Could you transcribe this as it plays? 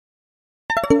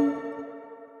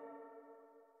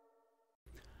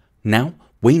Now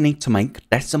we need to make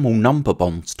decimal number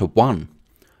bonds to 1.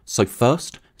 So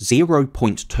first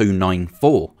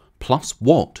 0.294 plus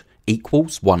what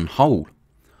equals 1 whole.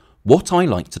 What I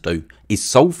like to do is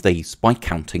solve these by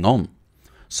counting on.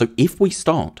 So if we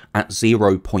start at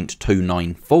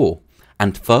 0.294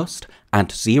 and first add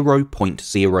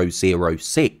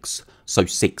 0.006, so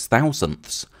 6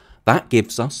 thousandths, that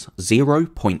gives us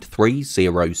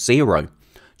 0.300,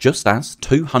 just as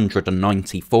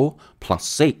 294 plus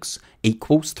 6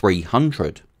 equals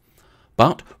 300.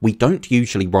 But we don't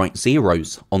usually write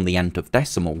zeros on the end of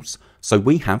decimals, so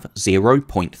we have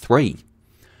 0.3.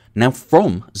 Now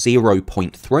from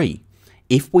 0.3,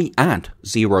 if we add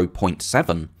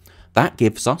 0.7, that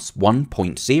gives us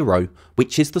 1.0,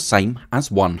 which is the same as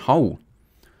 1 whole.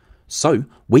 So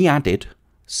we added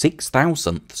 6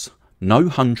 thousandths, no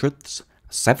hundredths,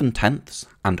 7 tenths,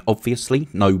 and obviously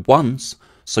no ones,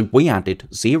 so we added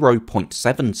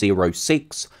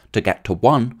 0.706 to get to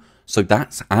 1, so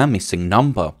that's our missing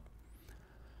number.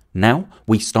 Now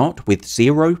we start with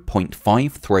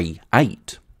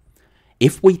 0.538.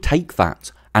 If we take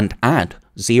that and add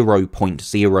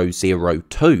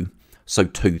 0.002, so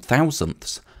 2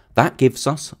 thousandths, that gives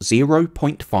us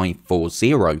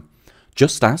 0.540,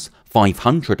 just as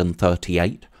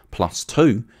 538 plus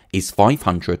 2 is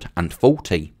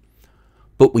 540.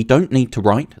 But we don't need to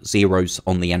write zeros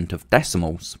on the end of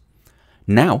decimals.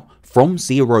 Now, from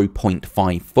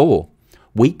 0.54,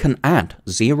 we can add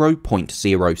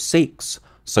 0.06,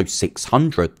 so 6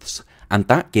 hundredths, and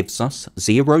that gives us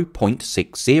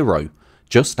 0.60,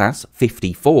 just as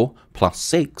 54 plus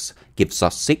 6 gives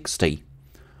us 60.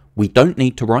 We don't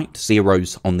need to write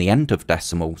zeros on the end of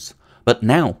decimals, but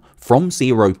now from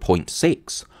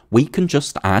 0.6 we can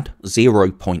just add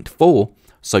 0.4,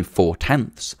 so 4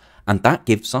 tenths, and that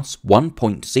gives us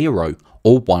 1.0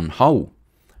 or 1 whole.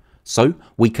 So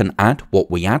we can add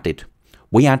what we added.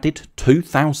 We added 2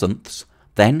 thousandths,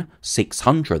 then 6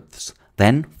 hundredths,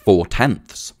 then 4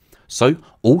 tenths. So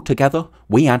altogether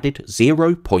we added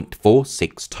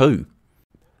 0.462.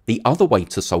 The other way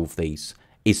to solve these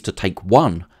is to take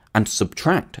 1 and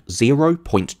subtract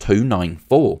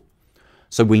 0.294.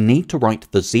 So we need to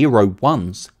write the 0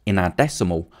 ones in our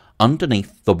decimal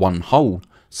underneath the 1 whole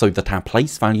so that our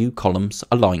place value columns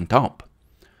are lined up.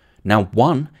 Now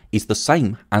 1 is the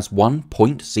same as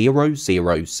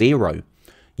 1.000.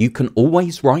 You can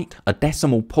always write a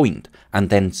decimal point and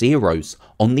then zeros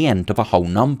on the end of a whole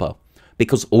number,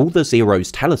 because all the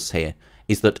zeros tell us here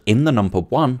is that in the number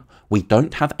 1 we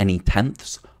don't have any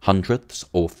tenths, hundredths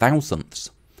or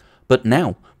thousandths. But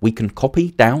now we can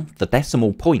copy down the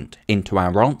decimal point into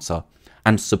our answer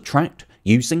and subtract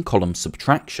using column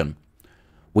subtraction.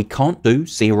 We can't do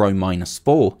 0 minus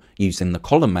 4 using the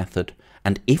column method,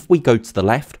 and if we go to the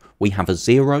left we have a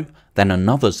 0, then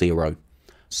another 0.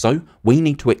 So we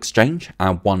need to exchange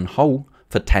our 1 whole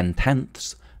for 10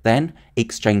 tenths, then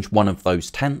exchange one of those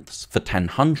tenths for 10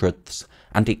 hundredths,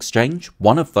 and exchange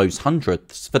one of those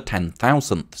hundredths for 10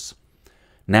 thousandths.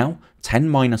 Now 10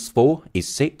 minus 4 is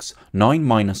 6, 9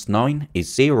 minus 9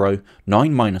 is 0,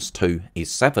 9 minus 2 is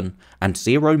 7, and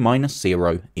 0 minus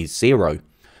 0 is 0.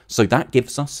 So that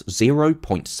gives us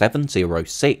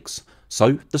 0.706,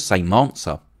 so the same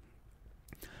answer.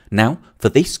 Now, for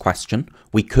this question,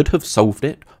 we could have solved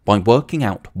it by working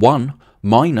out 1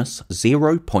 minus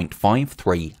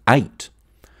 0.538.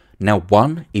 Now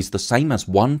 1 is the same as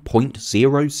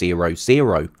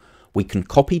 1.000. We can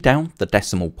copy down the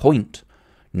decimal point.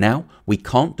 Now we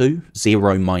can't do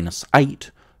 0 minus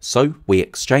 8, so we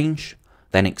exchange,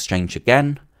 then exchange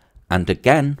again, and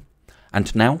again,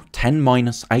 and now 10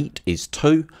 minus 8 is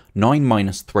 2, 9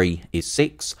 minus 3 is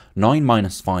 6, 9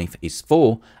 minus 5 is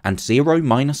 4, and 0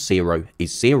 minus 0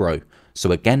 is 0.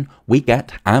 So again, we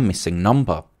get our missing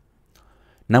number.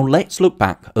 Now let's look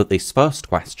back at this first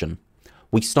question.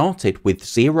 We started with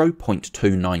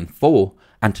 0.294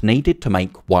 and needed to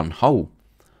make 1 whole.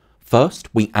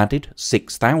 First, we added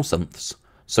 6 thousandths.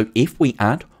 So if we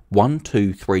add 1,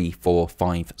 2, 3, 4,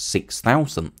 5, 6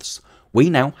 thousandths, we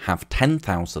now have 10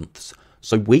 thousandths.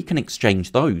 So we can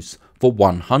exchange those for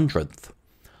 1 hundredth.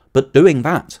 But doing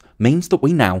that means that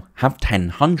we now have 10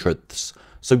 hundredths.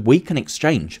 So we can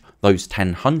exchange those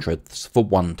 10 hundredths for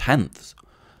 1 tenth.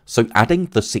 So adding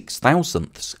the 6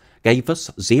 thousandths gave us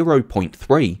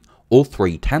 0.3 or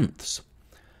 3 tenths.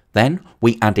 Then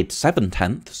we added 7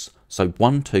 tenths, so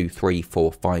 1, 2, 3,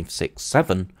 4, 5, 6,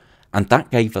 7, and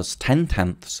that gave us 10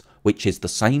 tenths, which is the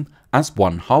same as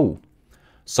 1 whole.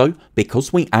 So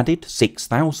because we added 6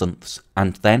 thousandths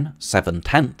and then 7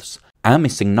 tenths, our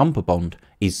missing number bond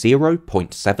is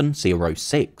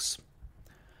 0.706.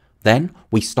 Then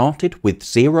we started with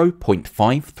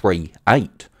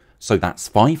 0.538, So that's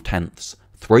 5/10,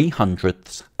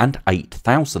 300ths, and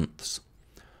 8/1000ths.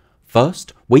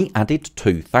 First, we added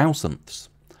 2/1000ths.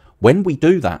 When we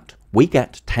do that, we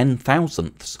get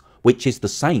 10/1000ths, which is the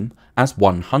same as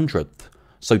 100th.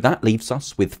 So that leaves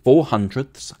us with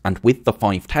 400ths, and with the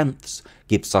 5/10ths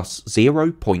gives us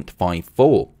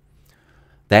 0.54.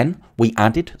 Then we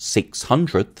added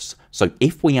 600ths, so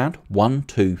if we add 1,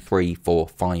 2, 3, 4,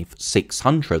 5,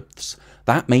 600ths,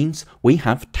 that means we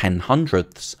have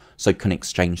 10/100ths, so can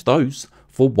exchange those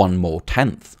for one more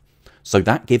tenth. So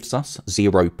that gives us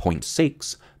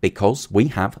 0.6 because we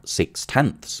have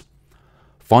 6/10ths.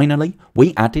 Finally,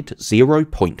 we added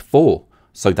 0.4,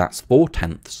 so that's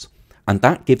 4/10ths, and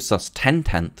that gives us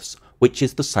 10/10ths, which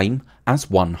is the same as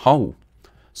 1 whole.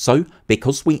 So,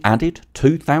 because we added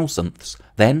 2/1000ths,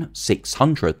 then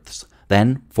 600ths,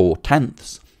 then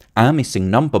 4/10ths, our missing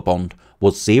number bond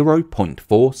was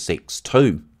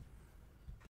 0.462.